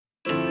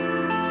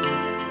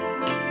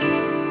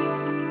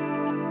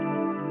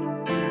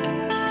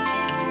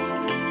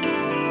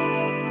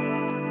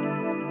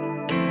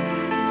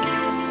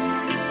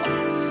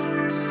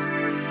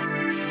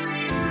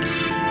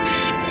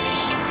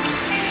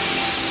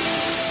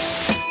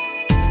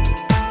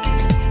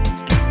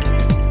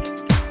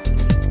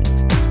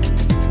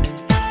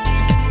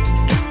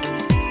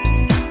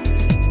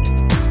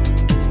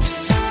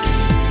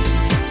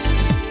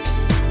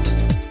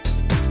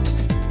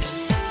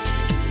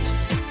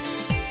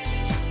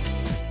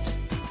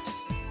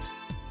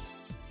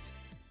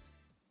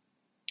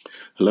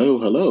Hello,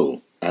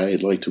 hello.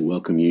 I'd like to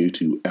welcome you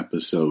to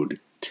episode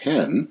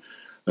 10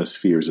 of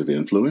Spheres of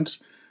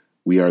Influence.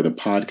 We are the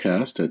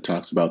podcast that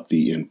talks about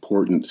the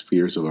important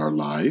spheres of our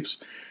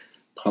lives: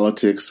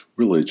 politics,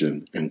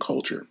 religion, and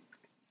culture.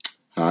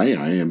 Hi,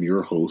 I am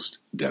your host,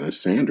 Dennis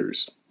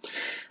Sanders.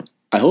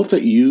 I hope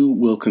that you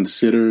will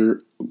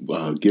consider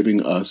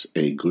giving us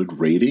a good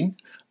rating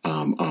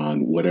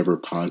on whatever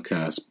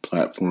podcast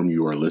platform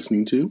you are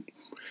listening to,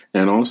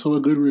 and also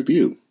a good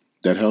review.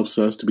 That helps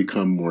us to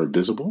become more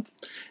visible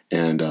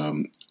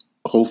and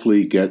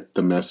hopefully get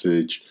the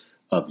message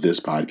of this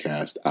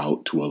podcast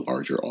out to a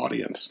larger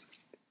audience.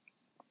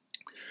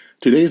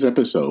 Today's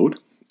episode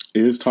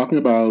is talking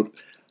about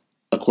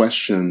a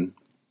question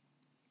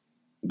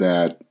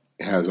that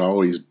has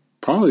always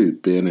probably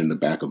been in the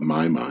back of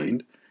my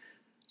mind,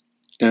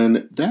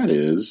 and that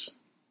is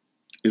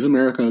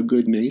America a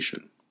good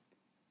nation?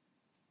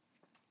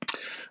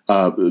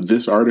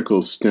 This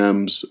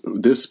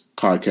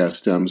podcast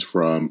stems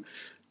from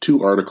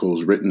two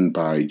articles written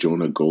by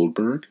Jonah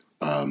Goldberg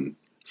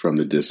from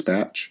the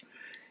Dispatch,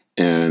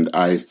 and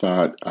I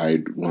thought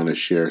I'd want to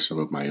share some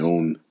of my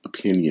own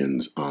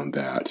opinions on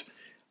that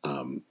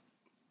in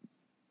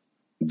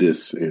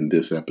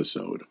this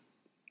episode.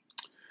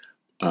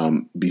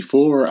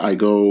 Before I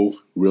go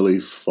really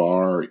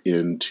far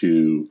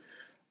into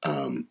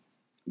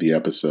the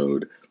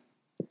episode,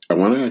 I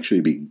want to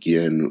actually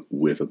begin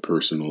with a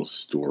personal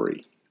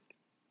story.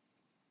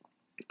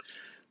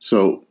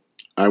 So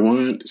I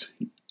want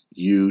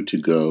you to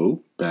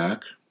go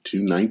back to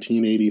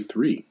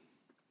 1983.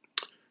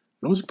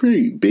 It was a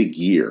pretty big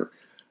year.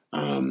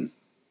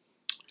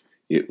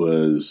 It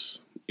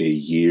was a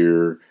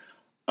year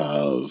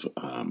of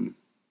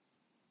kind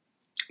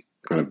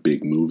of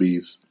big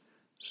movies,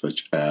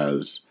 such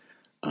as,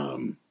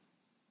 of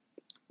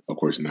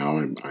course, now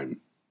I'm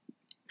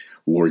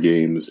War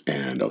Games,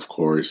 and of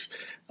course,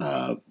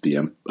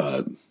 the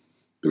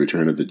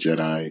Return of the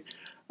Jedi,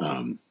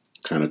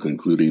 kind of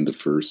concluding the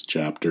first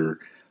chapter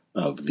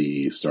of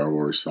the Star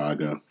Wars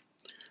saga.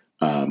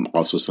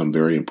 Also, some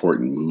very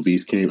important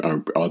movies came,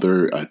 or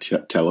other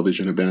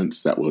television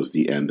events. That was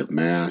the end of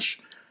MASH.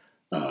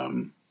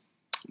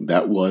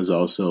 That was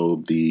also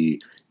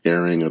the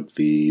airing of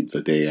the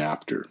day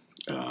after,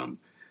 a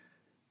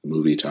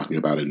movie talking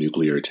about a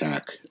nuclear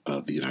attack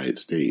of the United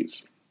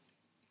States.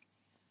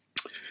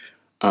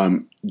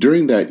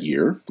 During that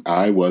year,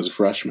 I was a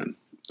freshman,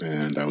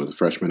 and I was a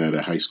freshman at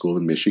a high school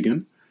in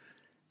Michigan,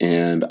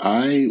 and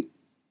I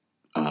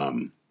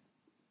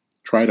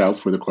tried out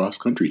for the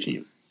cross-country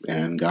team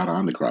and got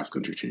on the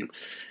cross-country team.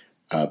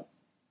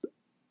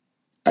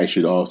 I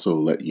should also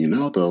let you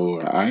know,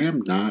 though, I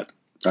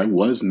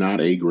was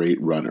not a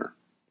great runner.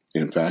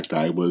 In fact,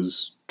 I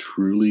was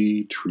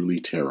truly, truly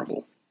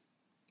terrible.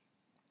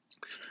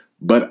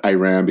 But I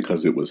ran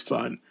because it was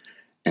fun,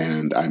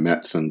 and I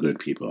met some good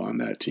people on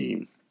that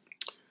team.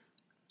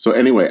 So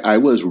anyway, I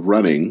was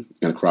running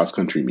in a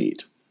cross-country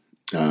meet,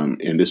 and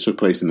this took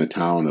place in the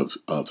town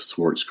of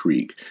Swartz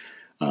Creek.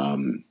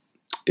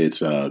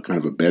 It's a kind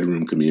of a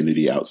bedroom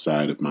community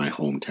outside of my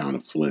hometown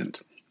of Flint.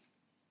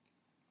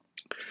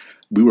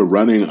 We were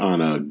running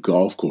on a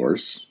golf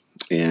course,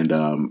 and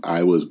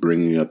I was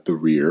bringing up the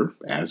rear,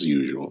 as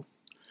usual.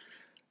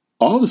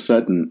 All of a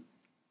sudden,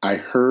 I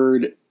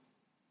heard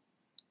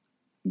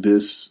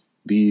these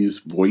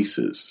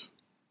voices,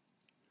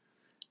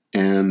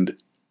 and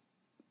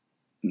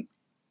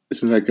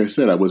so like I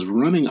said, I was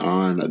running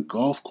on a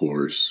golf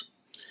course,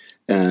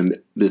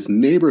 and this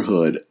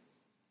neighborhood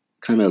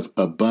kind of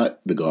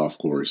abut the golf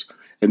course,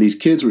 and these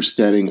kids were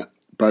standing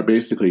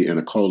basically in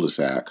a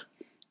cul-de-sac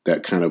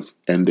that kind of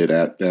ended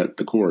at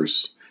the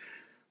course.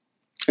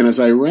 And as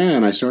I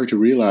ran, I started to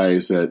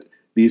realize that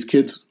these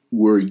kids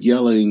were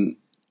yelling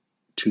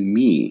to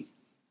me,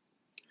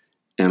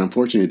 and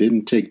unfortunately, it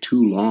didn't take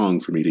too long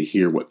for me to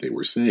hear what they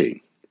were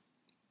saying.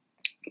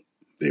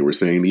 They were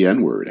saying the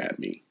N-word at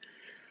me.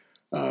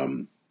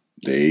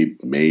 They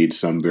made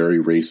some very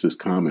racist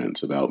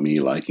comments about me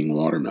liking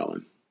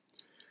watermelon.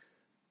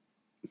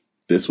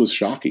 This was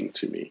shocking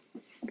to me,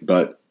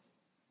 but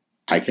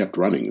I kept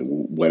running.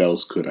 What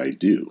else could I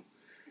do?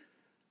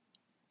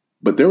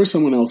 But there was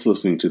someone else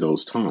listening to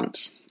those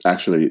taunts.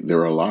 Actually, there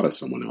were a lot of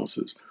someone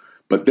else's.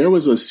 But there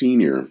was a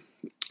senior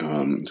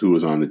who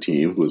was on the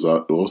team, who was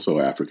also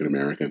African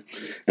American,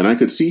 and I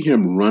could see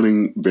him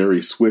running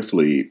very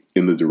swiftly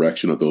in the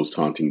direction of those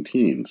taunting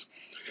teens.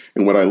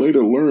 And what I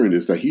later learned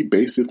is that he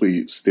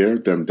basically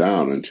stared them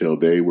down until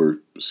they were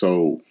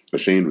so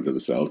ashamed of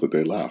themselves that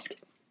they left.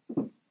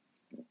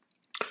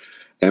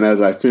 And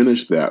as I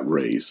finished that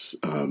race,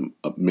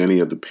 many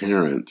of the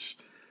parents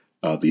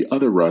of the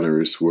other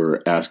runners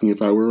were asking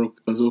if I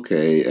was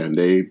okay, and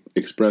they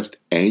expressed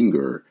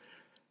anger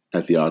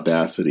at the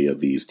audacity of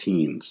these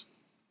teens.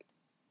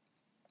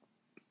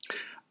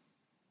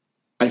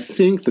 I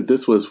think that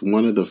this was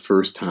one of the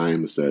first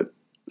times that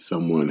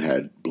someone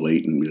had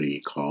blatantly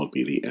called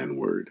me the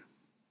N-word.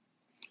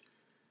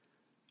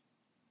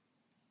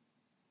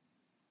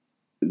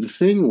 The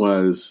thing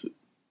was,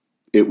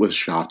 it was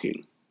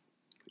shocking.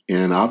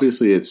 And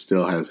obviously it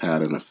still has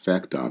had an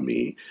effect on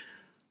me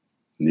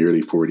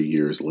nearly 40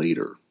 years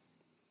later.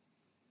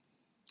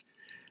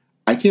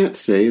 I can't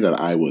say that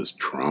I was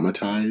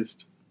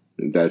traumatized.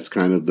 That's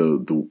kind of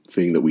the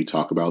thing that we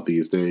talk about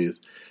these days.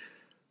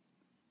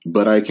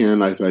 But I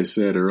can, as I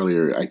said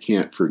earlier, I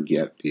can't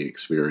forget the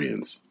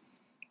experience.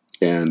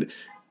 And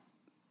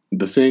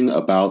the thing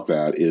about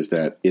that is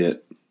that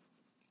it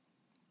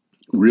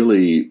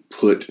really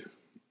put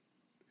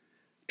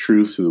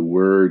truth to the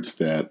words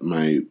that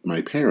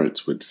my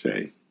parents would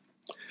say.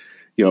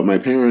 My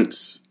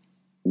parents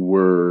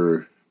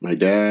my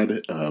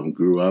dad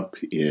grew up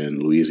in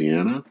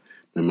Louisiana,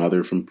 my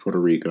mother from Puerto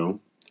Rico.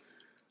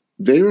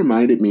 They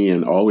reminded me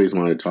and always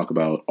wanted to talk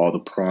about all the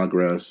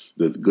progress,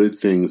 the good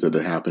things that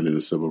had happened in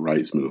the civil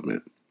rights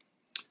movement.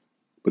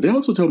 But they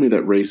also told me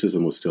that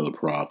racism was still a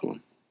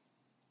problem.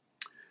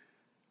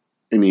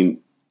 I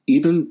mean,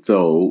 even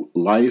though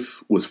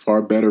life was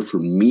far better for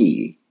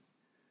me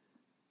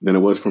than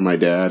it was for my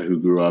dad, who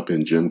grew up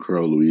in Jim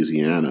Crow,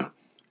 Louisiana,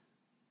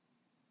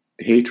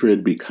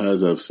 hatred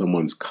because of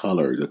someone's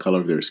color, the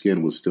color of their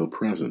skin, was still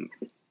present.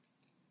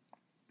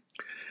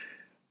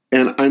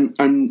 And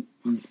I'm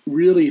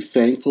really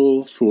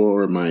thankful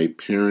for my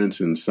parents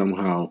and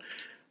somehow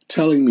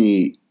telling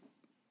me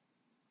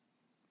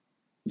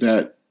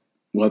that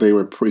while they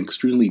were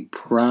extremely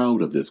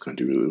proud of this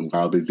country,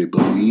 while they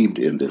believed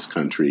in this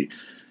country,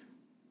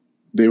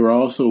 they were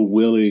also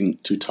willing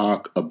to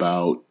talk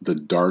about the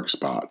dark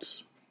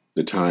spots,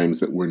 the times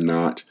that were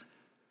not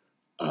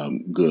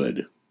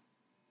good,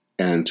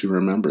 and to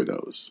remember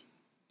those.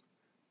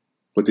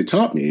 What they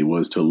taught me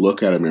was to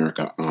look at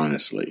America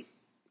honestly,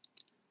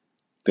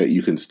 that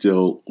you can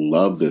still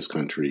love this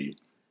country,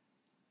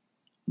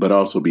 but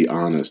also be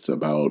honest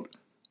about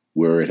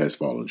where it has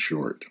fallen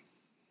short.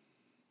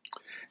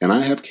 And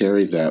I have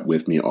carried that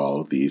with me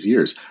all of these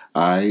years.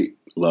 I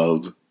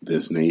love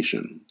this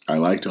nation. I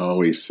like to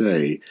always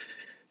say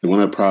that one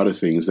of the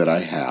proudest things that I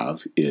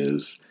have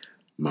is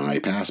my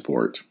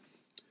passport.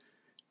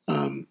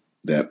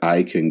 That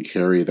I can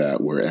carry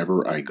that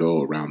wherever I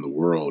go around the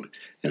world,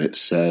 and it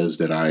says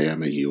that I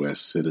am a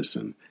U.S.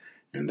 citizen,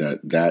 and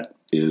that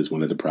is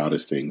one of the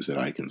proudest things that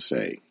I can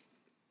say.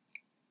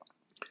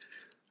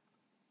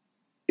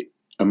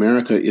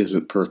 America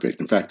isn't perfect.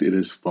 In fact, it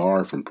is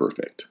far from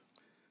perfect.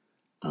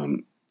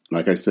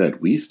 Like I said,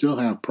 we still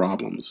have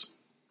problems.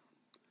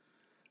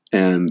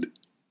 And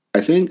I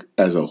think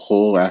as a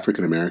whole,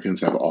 African Americans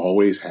have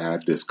always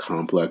had this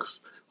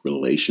complex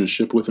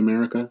relationship with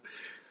America.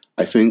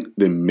 I think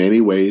in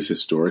many ways,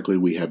 historically,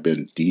 we have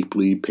been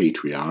deeply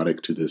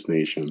patriotic to this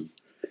nation.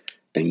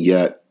 And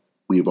yet,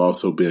 we've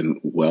also been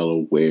well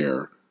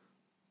aware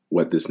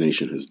what this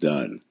nation has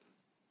done.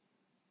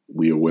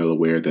 We are well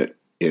aware that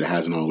it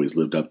hasn't always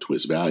lived up to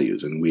its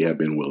values, and we have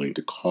been willing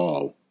to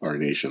call our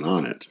nation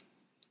on it.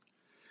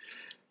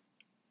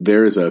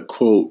 There is a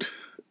quote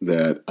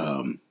that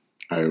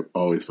I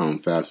always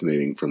found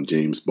fascinating from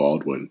James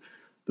Baldwin,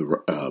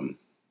 the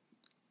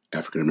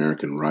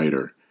African-American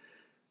writer.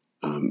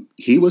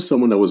 He was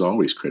someone that was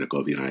always critical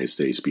of the United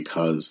States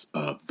because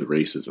of the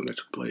racism that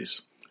took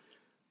place.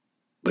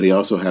 But he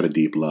also had a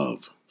deep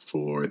love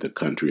for the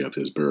country of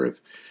his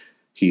birth.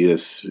 He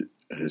has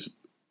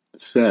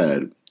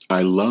said,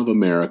 "I love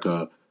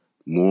America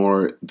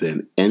more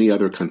than any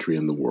other country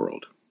in the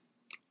world.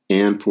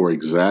 And for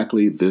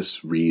exactly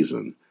this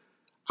reason,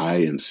 I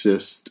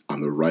insist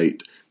on the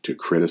right to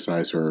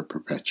criticize her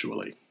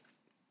perpetually."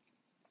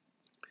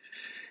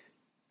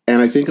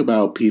 And I think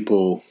about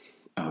people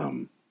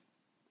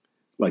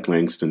like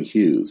Langston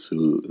Hughes,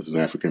 who is an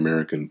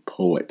African-American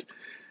poet.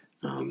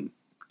 And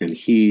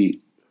he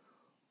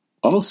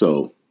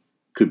also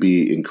could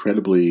be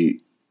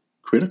incredibly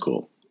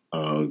critical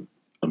of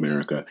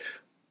America,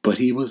 but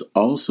he was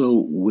also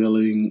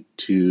willing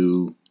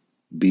to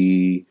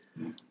be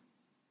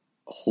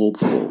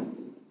hopeful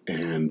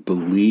and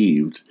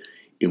believed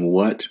in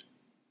what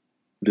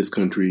this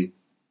country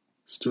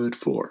stood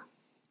for.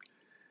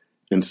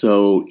 And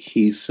so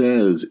he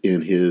says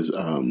in his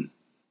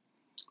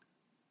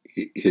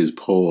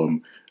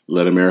poem,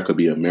 "Let America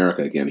Be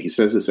America Again," he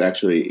says this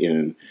actually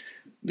in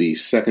the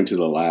second to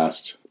the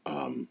last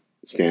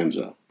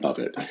stanza of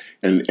it.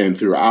 And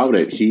throughout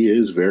it, he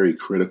is very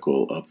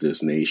critical of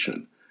this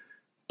nation.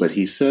 But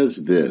he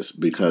says this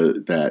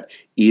because that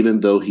even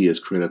though he is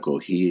critical,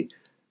 he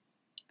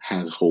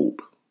has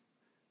hope.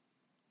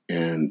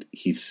 And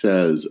he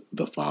says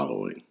the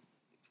following: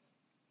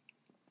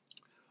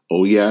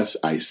 "Oh yes,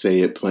 I say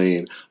it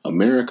plain,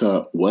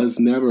 America was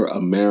never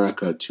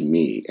America to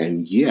me,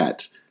 and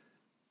yet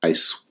I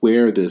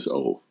swear this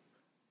oath,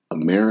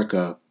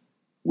 America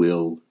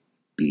will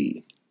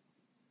be."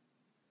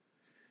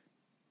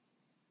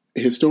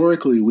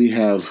 Historically, we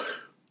have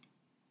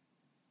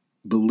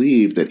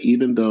believed that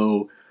even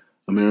though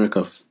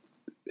America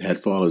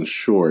had fallen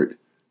short,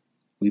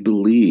 we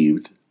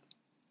believed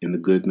in the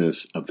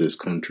goodness of this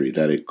country,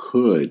 that it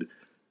could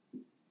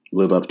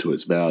live up to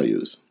its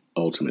values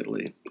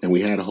ultimately. And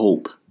we had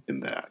hope in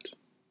that.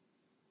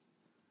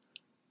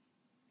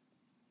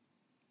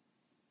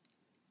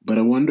 But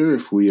I wonder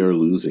if we are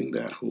losing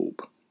that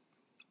hope.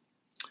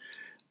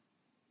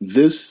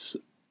 This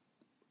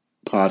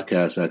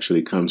podcast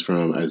actually comes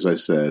from, as I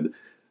said,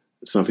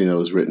 something that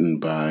was written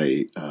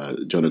by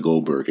Jonah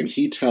Goldberg, and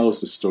he tells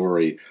the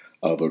story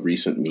of a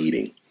recent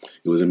meeting.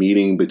 It was a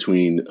meeting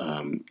between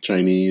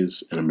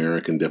Chinese and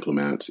American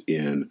diplomats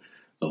in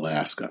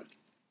Alaska.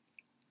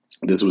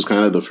 This was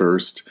kind of the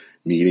first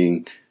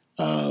meeting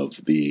for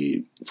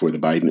the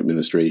Biden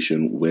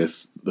administration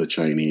with the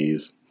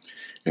Chinese,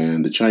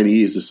 and the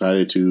Chinese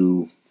decided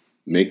to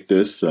make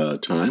this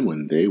time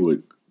when they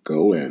would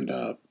go and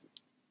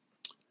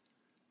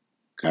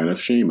kind of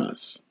shame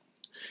us.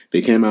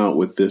 They came out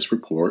with this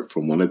report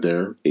from one of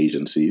their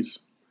agencies,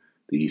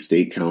 the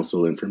State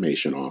Council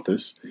Information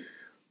Office,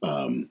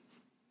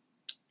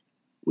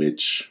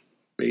 which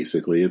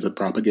basically is a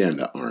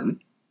propaganda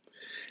arm.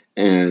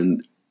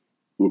 And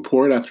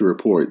report after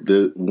report,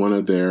 one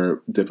of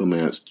their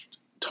diplomats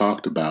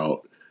talked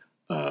about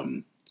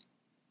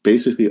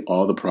basically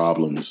all the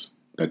problems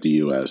that the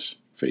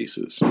U.S.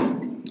 faces,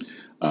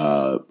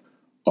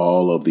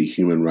 all of the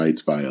human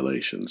rights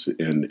violations.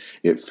 And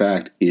in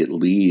fact, it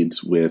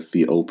leads with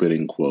the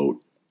opening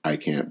quote, "I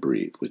can't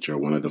breathe," which are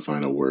one of the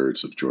final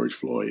words of George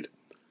Floyd.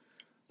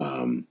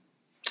 And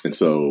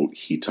so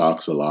he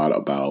talks a lot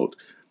about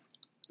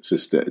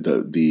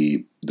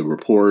the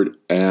report,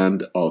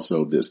 and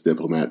also this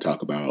diplomat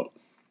talk about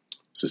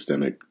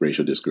systemic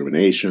racial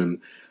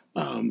discrimination,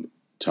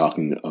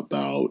 talking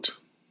about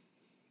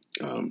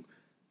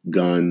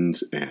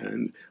guns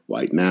and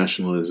white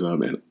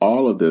nationalism, and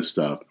all of this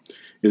stuff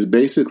is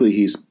basically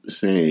he's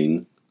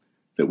saying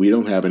that we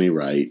don't have any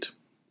right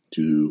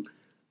to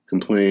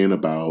complain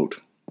about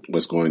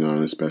what's going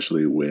on,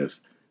 especially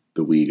with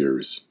the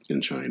Uyghurs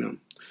in China,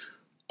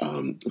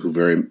 who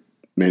very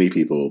many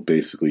people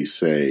basically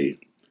say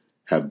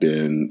have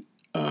been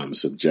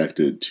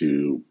subjected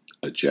to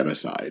a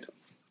genocide.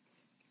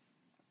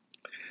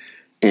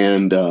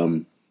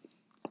 And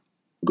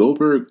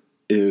Goldberg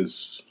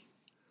is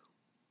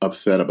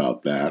upset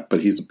about that,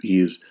 but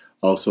he's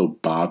also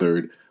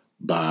bothered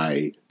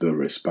by the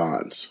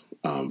response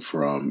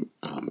from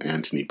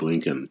Antony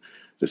Blinken,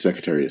 the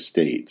Secretary of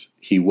State.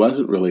 He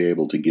wasn't really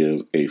able to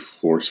give a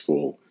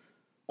forceful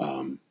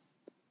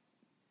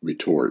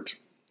retort.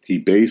 He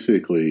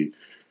basically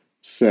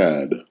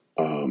said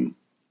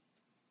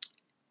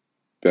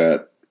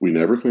that we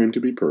never claim to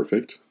be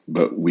perfect,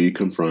 but we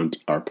confront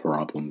our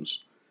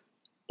problems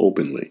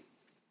openly.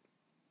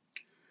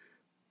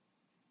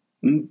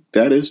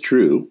 That is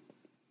true.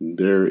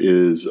 There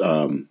is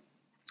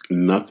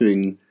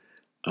nothing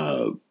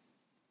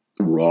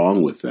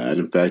wrong with that.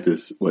 In fact,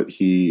 it's what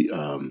he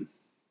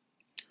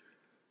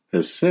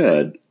has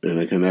said, and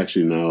I can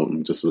actually now,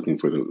 I'm just looking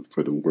for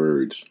the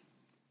words.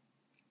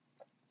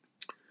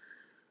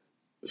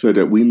 So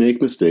that we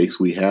make mistakes,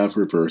 we have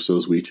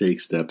reversals, we take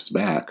steps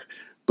back.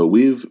 But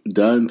we've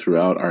done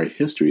throughout our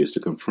history is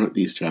to confront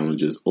these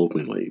challenges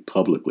openly,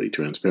 publicly,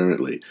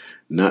 transparently,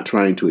 not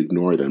trying to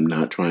ignore them,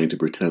 not trying to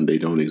pretend they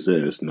don't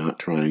exist, not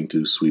trying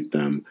to sweep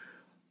them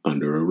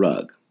under a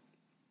rug.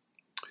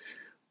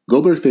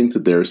 Goldberg thinks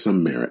that there is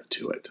some merit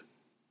to it,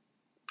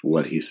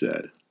 what he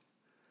said.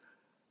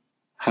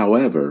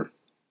 However,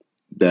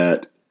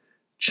 that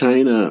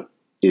China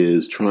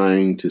is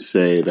trying to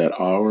say that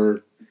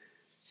our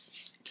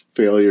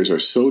failures are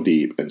so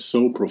deep and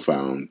so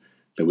profound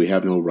that we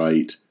have no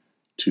right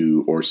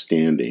to or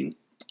standing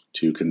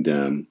to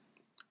condemn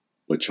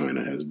what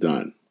China has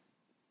done.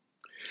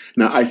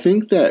 Now, I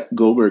think that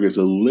Goldberg is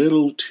a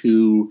little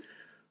too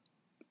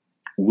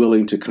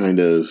willing to kind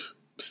of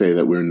say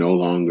that we're no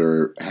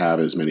longer have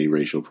as many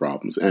racial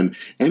problems. And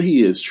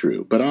he is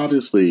true. But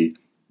obviously,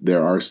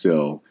 there are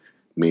still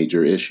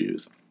major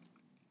issues.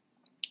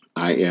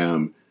 I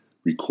am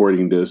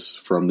recording this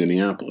from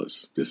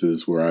Minneapolis. This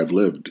is where I've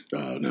lived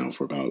now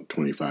for about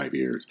 25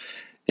 years.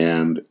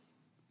 And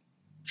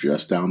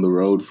just down the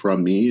road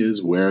from me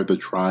is where the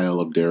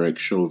trial of Derek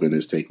Chauvin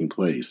is taking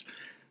place.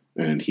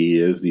 And he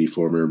is the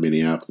former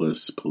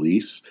Minneapolis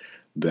police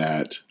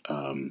that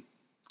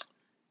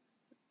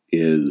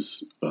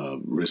is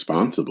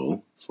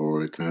responsible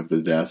for kind of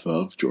the death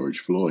of George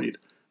Floyd,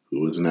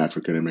 who was an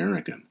African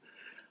American.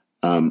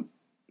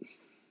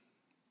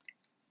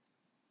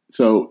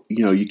 So,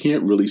 you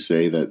can't really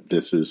say that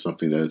this is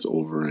something that is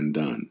over and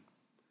done.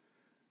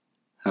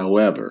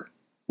 However,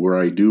 where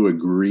I do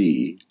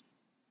agree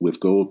with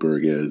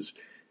Goldberg is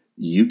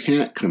you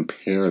can't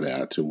compare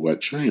that to what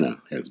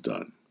China has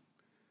done.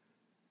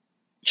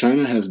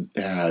 China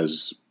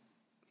has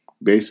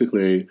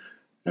basically,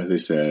 as I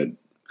said,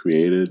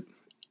 created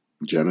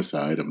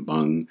genocide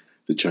among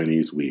the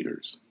Chinese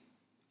Uyghurs,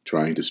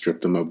 trying to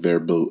strip them of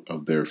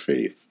their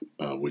faith,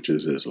 which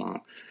is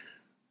Islam,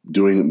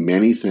 doing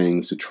many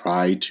things to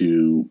try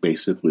to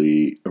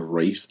basically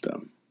erase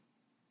them.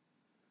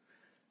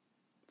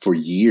 For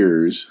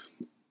years,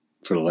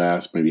 for the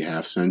last maybe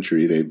half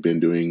century, they've been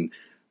doing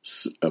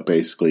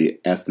basically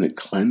ethnic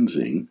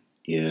cleansing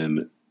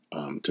in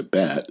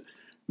Tibet,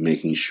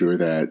 making sure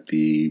that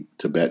the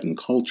Tibetan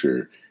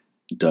culture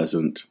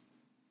doesn't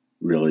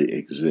really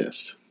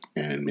exist.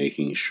 and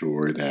making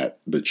sure that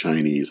the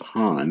Chinese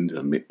Han,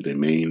 the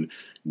main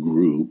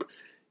group,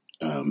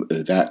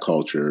 that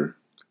culture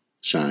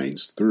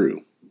shines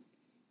through.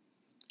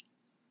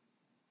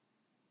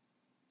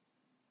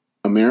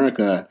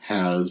 America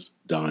has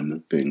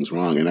done things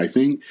wrong. And I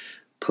think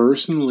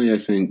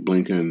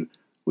Blinken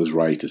was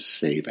right to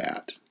say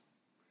that.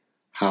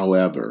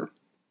 However,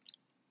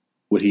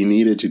 what he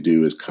needed to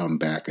do is come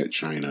back at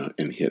China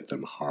and hit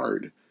them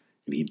hard.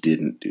 And he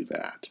didn't do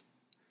that.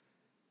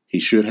 He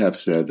should have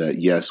said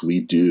that, yes, we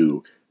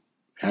do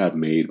have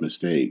made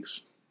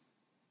mistakes.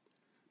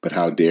 But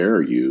how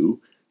dare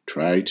you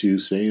try to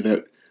say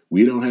that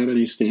we don't have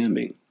any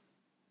standing?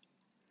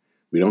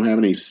 We don't have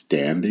any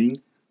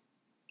standing.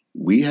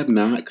 We have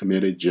not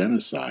committed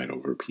genocide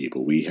over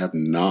people. We have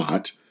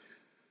not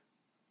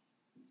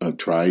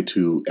tried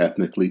to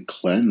ethnically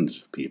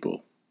cleanse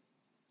people.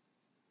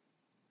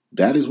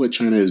 That is what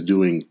China is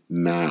doing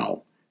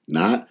now,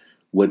 not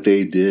what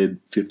they did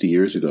 50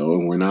 years ago.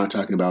 And we're not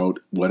talking about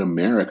what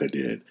America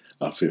did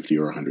 50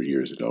 or 100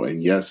 years ago.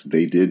 And yes,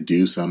 they did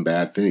do some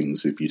bad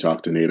things. If you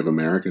talk to Native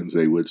Americans,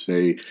 they would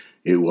say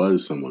it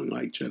was something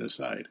like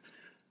genocide.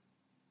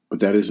 But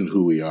that isn't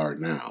who we are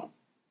now.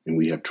 And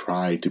we have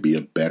tried to be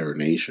a better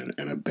nation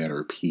and a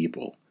better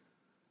people.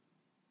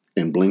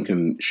 And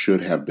Blinken should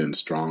have been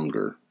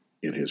stronger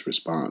in his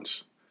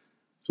response.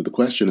 So the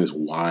question is,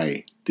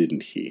 why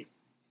didn't he?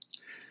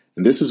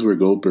 And this is where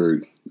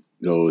Goldberg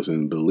goes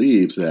and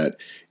believes that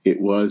it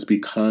was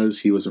because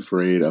he was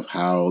afraid of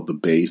how the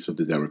base of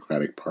the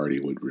Democratic Party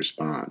would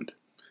respond.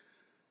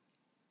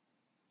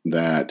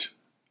 That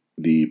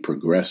the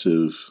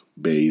progressive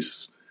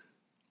base,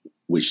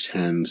 which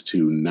tends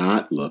to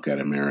not look at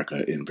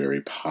America in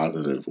very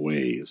positive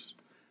ways,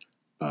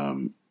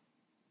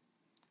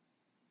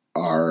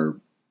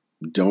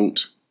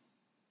 don't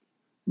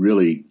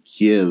really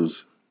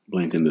give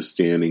Blinken the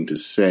standing to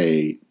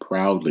say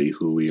proudly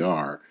who we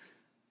are,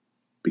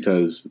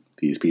 because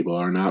these people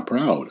are not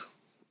proud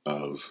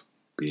of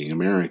being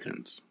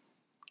Americans.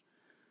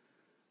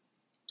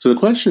 So the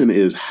question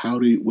is,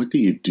 what do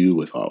you do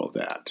with all of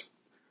that?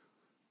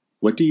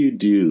 What do you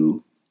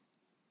do,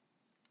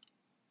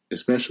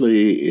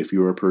 especially if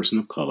you're a person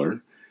of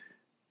color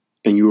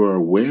and you are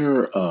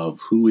aware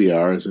of who we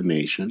are as a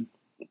nation,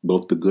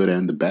 both the good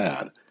and the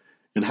bad,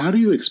 and how do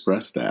you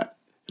express that?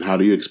 And how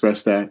do you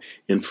express that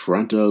in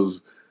front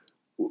of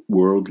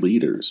world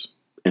leaders?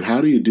 And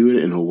how do you do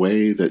it in a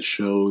way that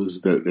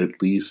shows that,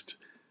 at least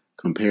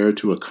compared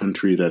to a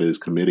country that is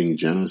committing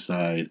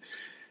genocide,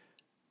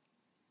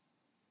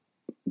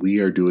 we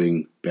are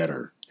doing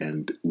better,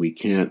 and we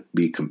can't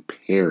be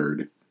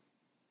compared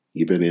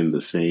even in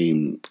the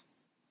same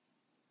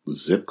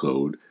zip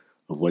code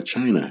of what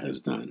China has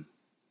done.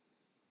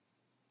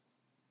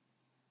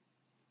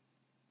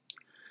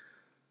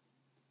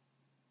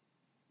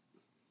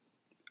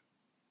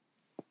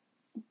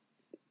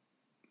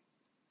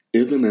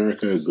 Is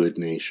America a good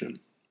nation?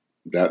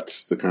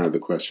 That's the kind of the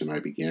question I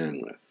began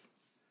with.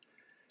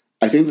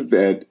 I think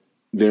that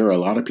there are a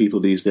lot of people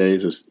these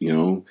days,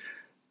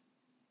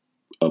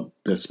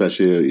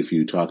 especially if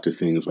you talk to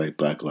things like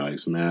Black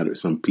Lives Matter,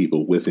 some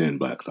people within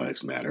Black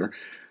Lives Matter,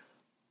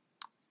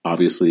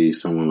 obviously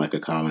someone like a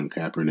Colin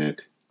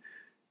Kaepernick,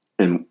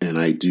 and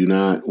I do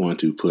not want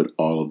to put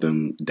all of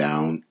them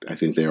down. I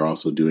think they are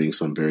also doing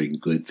some very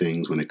good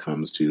things when it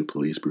comes to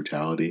police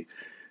brutality.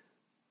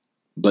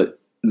 But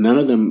none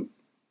of them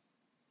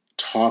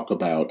talk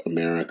about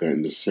America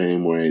in the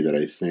same way that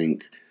I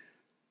think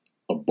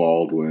a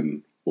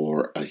Baldwin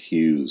or a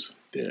Hughes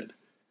did.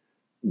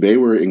 They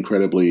were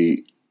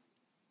incredibly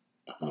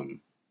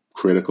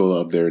critical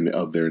of their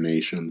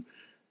nation,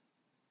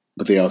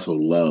 but they also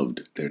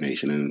loved their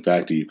nation. And in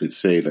fact, you could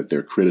say that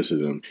their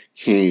criticism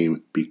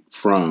came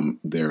from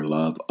their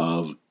love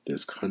of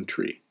this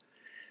country.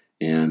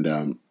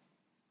 And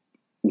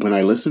when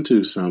I listen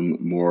to some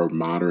more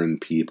modern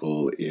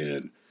people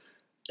and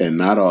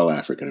not all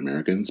African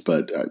Americans,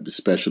 but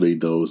especially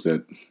those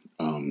that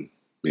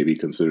maybe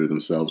consider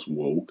themselves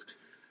woke,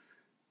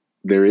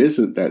 there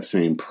isn't that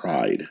same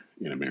pride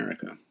in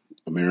America.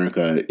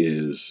 America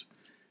is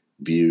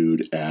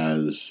viewed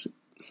as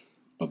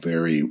a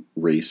very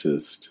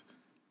racist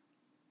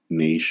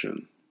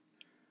nation.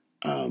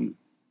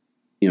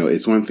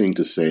 It's one thing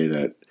to say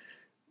that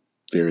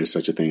there is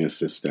such a thing as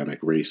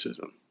systemic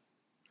racism.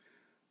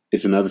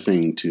 It's another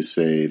thing to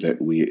say that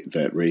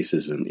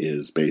racism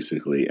is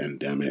basically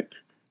endemic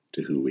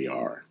to who we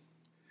are.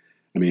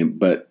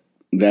 But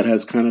that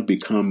has kind of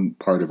become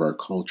part of our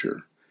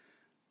culture.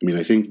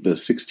 I think the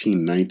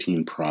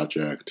 1619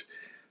 Project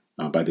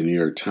by the New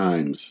York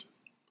Times,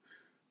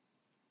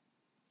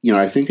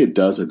 I think it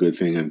does a good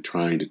thing in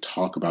trying to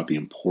talk about the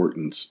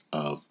importance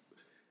of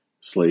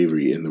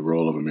slavery in the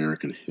role of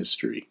American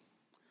history.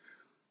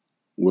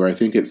 Where I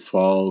think it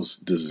falls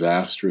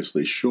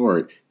disastrously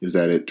short is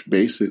that it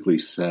basically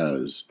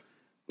says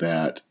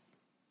that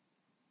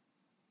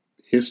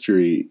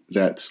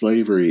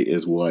slavery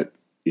is what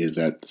is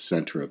at the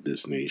center of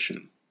this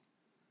nation.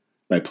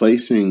 By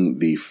placing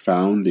the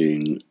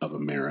founding of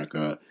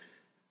America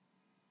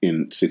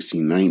in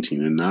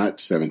 1619 and not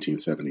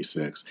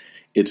 1776.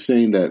 It's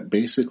saying that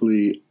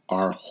basically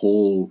our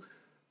whole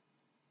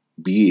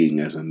being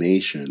as a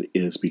nation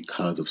is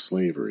because of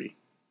slavery.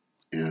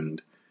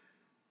 And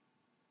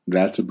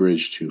that's a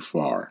bridge too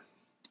far.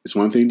 It's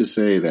one thing to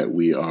say that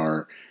we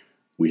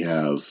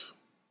have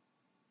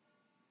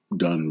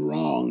done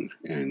wrong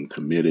and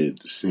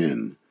committed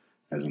sin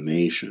as a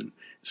nation.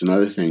 It's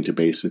another thing to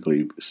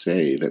basically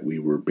say that we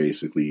were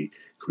basically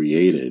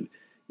created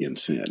in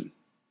sin.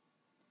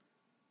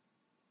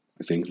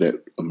 I think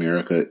that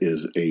America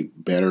is a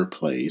better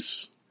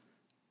place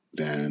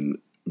than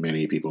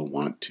many people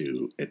want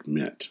to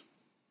admit.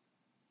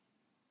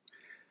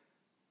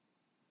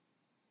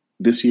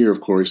 This year,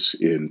 of course,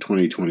 in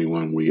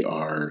 2021, we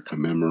are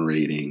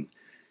commemorating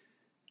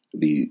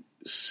the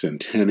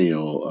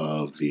centennial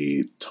of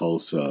the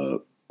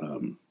Tulsa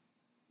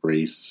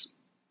race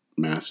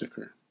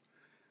massacre,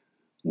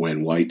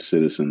 when white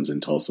citizens in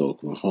Tulsa,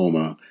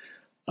 Oklahoma,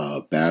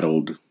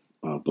 battled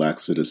black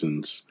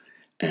citizens,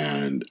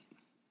 and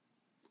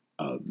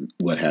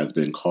what has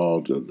been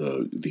called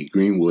the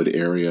Greenwood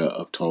area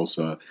of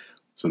Tulsa,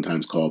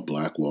 sometimes called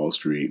Black Wall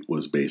Street,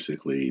 was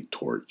basically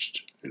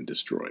torched and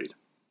destroyed.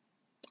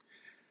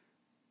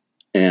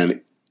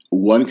 And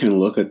one can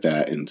look at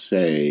that and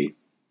say,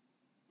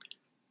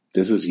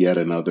 this is yet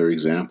another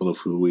example of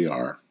who we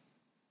are.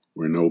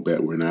 We're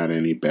not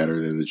any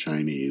better than the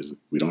Chinese.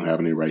 We don't have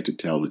any right to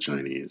tell the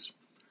Chinese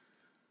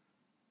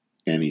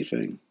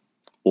anything.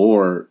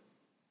 Or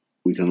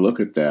we can look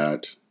at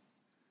that,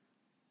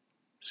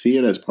 see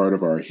it as part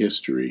of our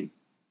history.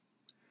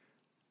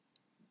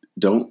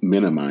 Don't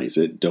minimize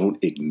it.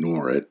 Don't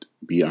ignore it.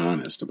 Be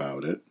honest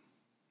about it.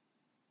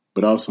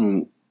 But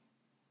also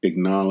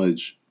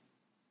acknowledge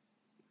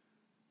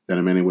that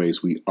in many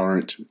ways we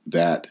aren't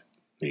that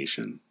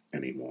nation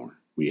anymore.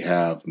 We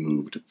have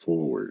moved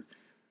forward.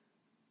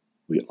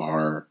 We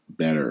are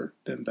better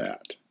than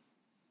that.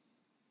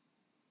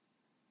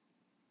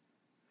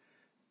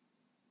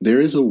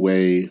 There is a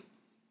way,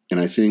 and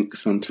I think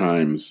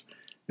sometimes,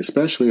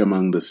 especially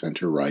among the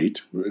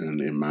center-right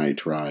and in my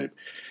tribe,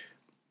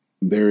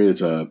 there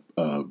is a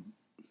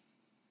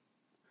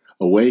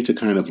way to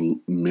kind of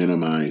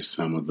minimize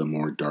some of the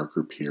more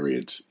darker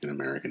periods in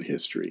American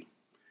history,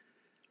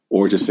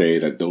 or to say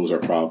that those are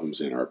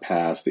problems in our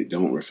past, they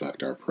don't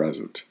reflect our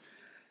present.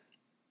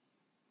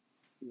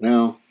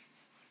 Well,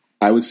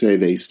 I would say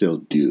they still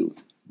do,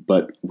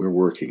 but we're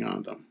working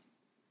on them.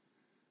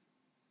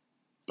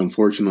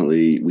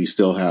 Unfortunately, we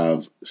still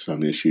have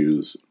some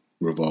issues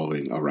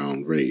revolving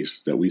around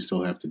race that we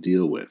still have to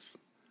deal with.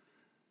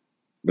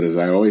 But as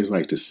I always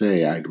like to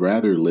say, I'd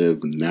rather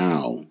live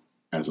now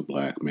as a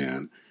black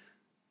man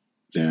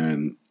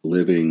than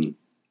living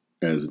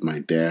as my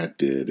dad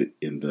did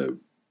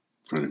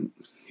from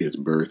his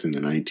birth in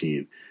the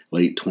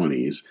late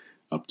 20s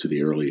up to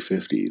the early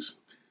 50s,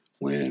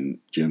 when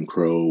Jim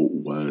Crow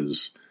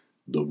was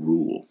the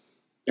rule.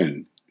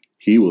 And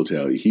he would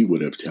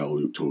have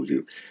told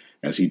you,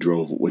 as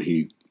when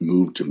he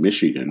moved to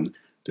Michigan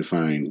to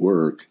find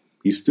work,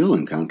 he still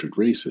encountered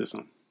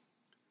racism.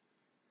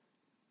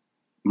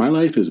 My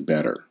life is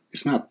better.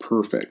 It's not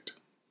perfect.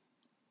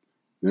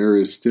 There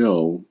is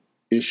still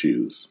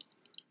issues,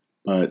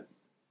 but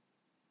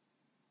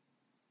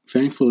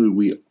thankfully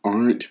we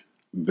aren't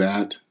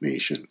that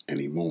nation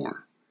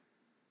anymore.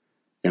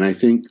 And I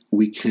think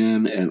we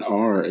can and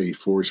are a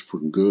force for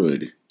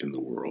good in the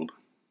world.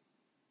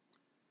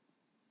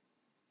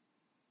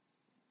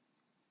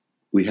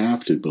 We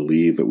have to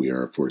believe that we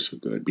are a force for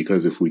good,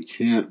 because if we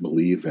can't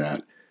believe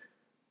that,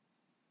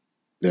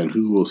 then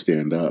who will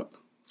stand up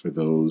for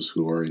those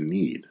who are in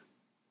need?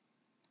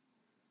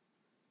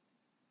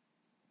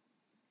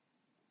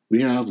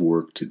 We have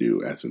work to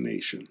do as a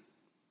nation,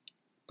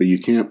 but you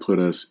can't put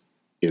us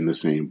in the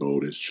same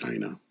boat as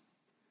China.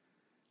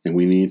 And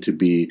we need to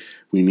be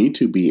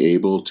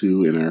able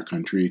to, in our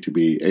country, to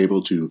be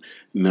able to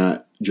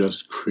not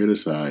just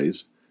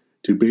criticize,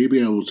 to be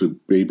able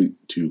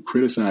to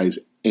criticize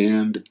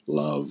and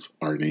love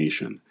our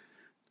nation.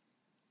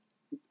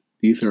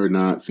 These are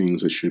not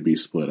things that should be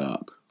split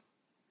up.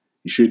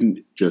 You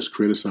shouldn't just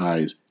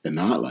criticize and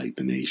not like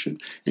the nation,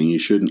 and you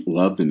shouldn't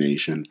love the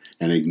nation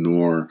and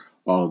ignore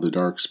all of the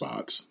dark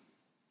spots.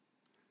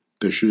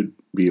 There should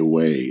be a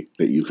way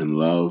that you can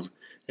love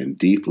and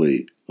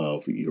deeply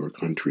love your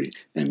country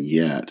and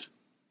yet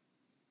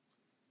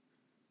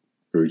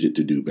urge it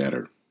to do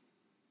better.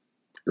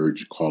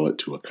 Call it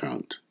to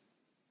account.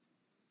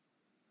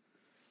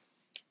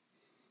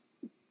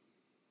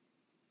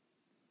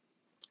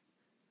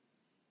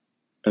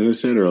 As I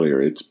said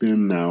earlier, it's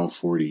been now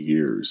 40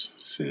 years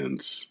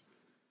since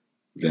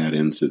that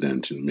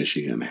incident in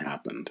Michigan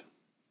happened.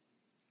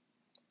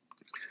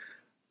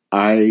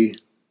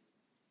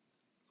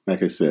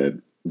 Like I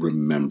said,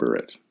 remember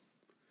it.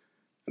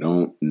 I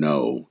don't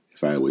know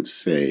if I would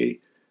say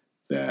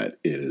that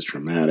it is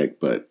traumatic,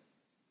 but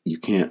you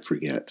can't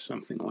forget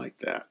something like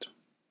that.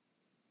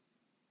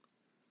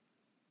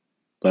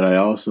 But I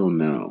also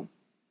know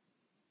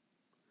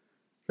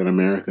that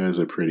America is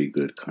a pretty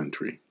good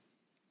country.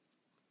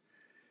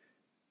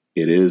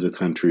 It is a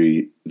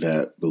country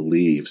that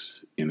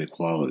believes in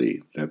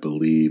equality, that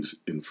believes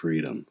in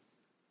freedom.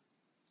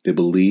 They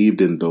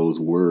believed in those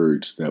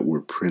words that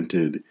were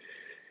printed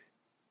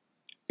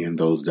in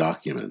those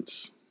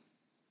documents,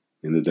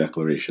 in the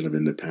Declaration of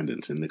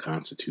Independence, in the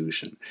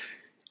Constitution.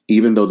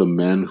 Even though the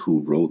men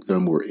who wrote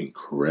them were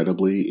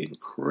incredibly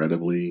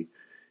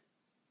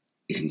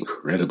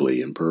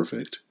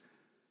imperfect,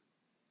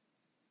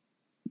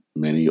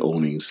 many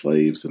owning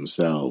slaves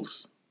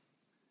themselves,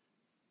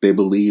 they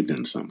believed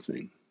in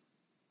something.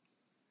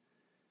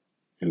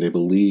 And they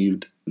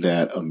believed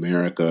that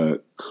America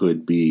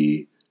could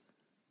be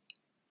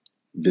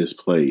this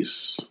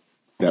place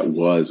that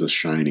was a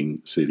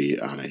shining city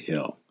on a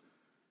hill.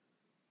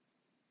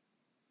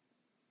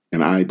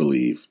 And I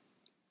believe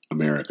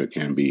America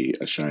can be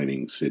a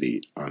shining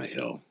city on a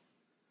hill.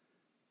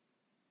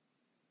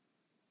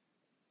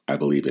 I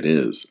believe it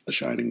is a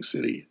shining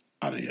city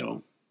on a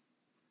hill.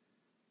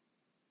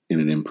 In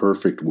an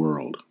imperfect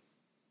world,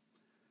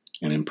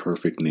 an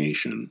imperfect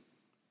nation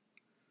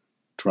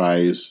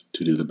tries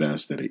to do the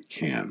best that it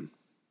can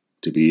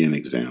to be an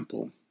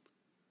example,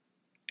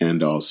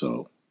 and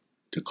also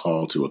to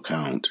call to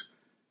account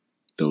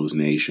those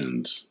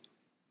nations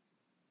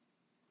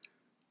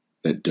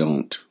that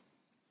don't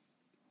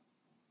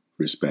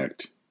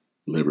respect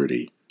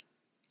liberty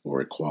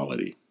or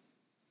equality.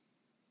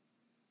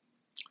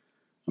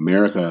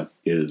 America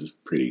is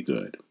pretty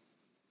good.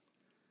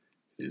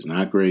 It is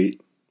not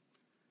great.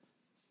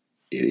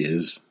 It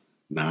is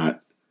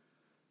not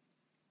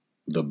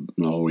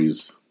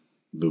always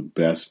the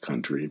best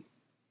country,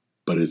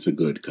 but it's a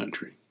good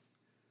country.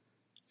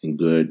 And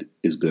good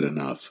is good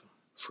enough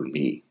for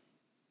me.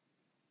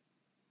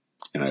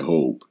 And I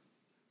hope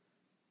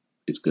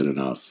it's good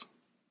enough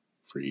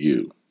for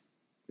you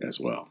as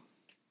well.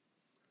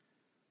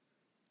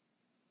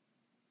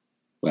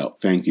 Well,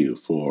 thank you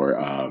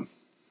for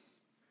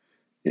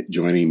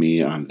joining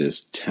me on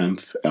this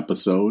 10th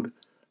episode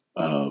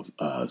of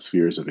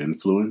Spheres of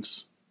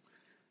Influence,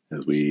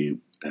 as we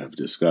have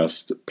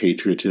discussed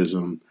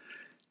patriotism.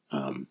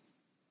 Well,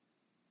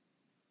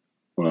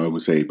 I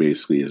would say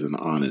basically is an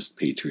honest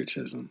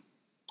patriotism.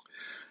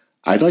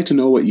 I'd like to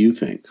know what you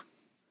think.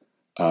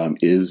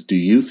 Do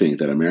you think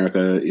that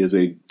America is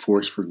a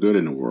force for good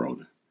in the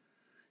world?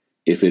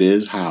 If it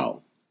is,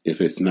 how? If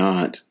it's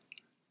not,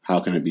 how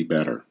can it be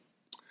better?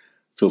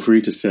 Feel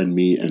free to send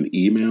me an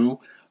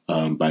email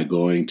by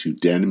going to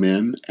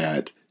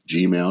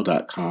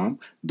denmin@gmail.com.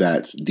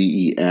 That's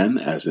DEN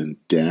as in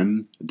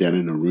den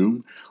in a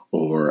room,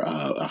 or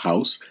a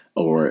house,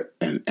 or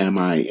an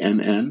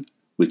MINN,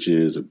 which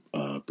is an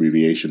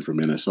abbreviation for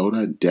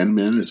Minnesota.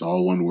 Denmin is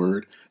all one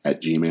word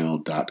at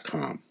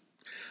gmail.com.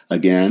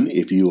 Again,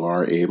 if you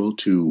are able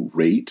to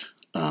rate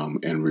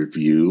and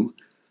review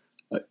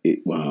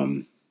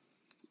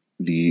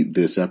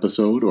this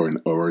episode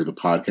or the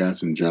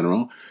podcast in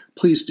general,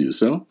 please do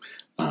so.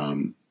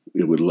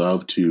 We would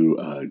love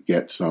to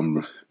get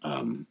some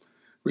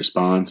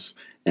response,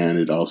 and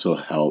it also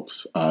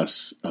helps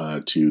us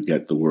to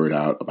get the word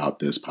out about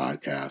this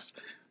podcast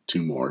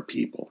to more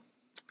people.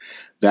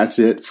 That's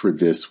it for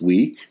this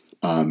week.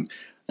 An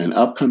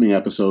upcoming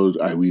episode,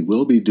 we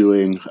will be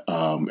doing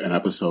an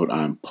episode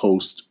on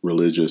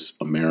post-religious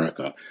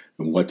America.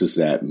 And what does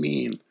that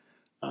mean?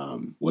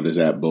 What does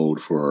that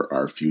bode for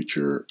our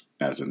future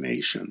as a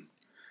nation?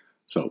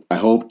 So I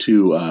hope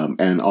to,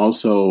 and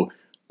also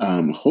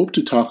hope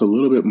to talk a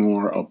little bit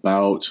more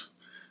about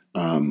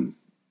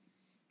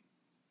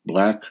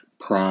Black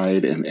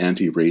pride and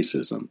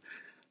anti-racism.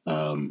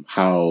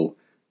 How,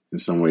 in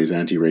some ways,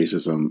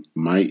 anti-racism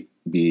might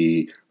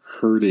be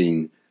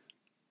hurting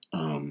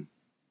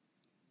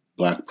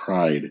Black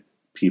pride,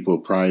 people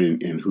pride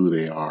in who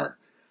they are,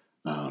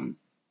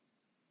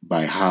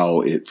 by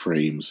how it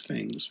frames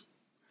things.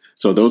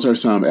 So those are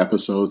some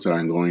episodes that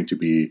I'm going to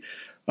be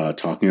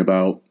talking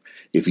about.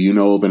 If you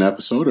know of an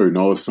episode or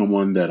know of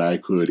someone that I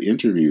could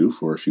interview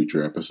for a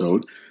future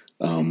episode,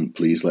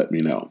 please let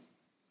me know.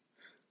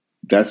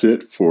 That's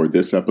it for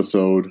this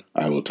episode.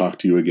 I will talk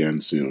to you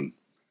again soon.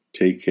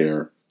 Take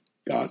care.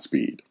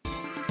 Godspeed.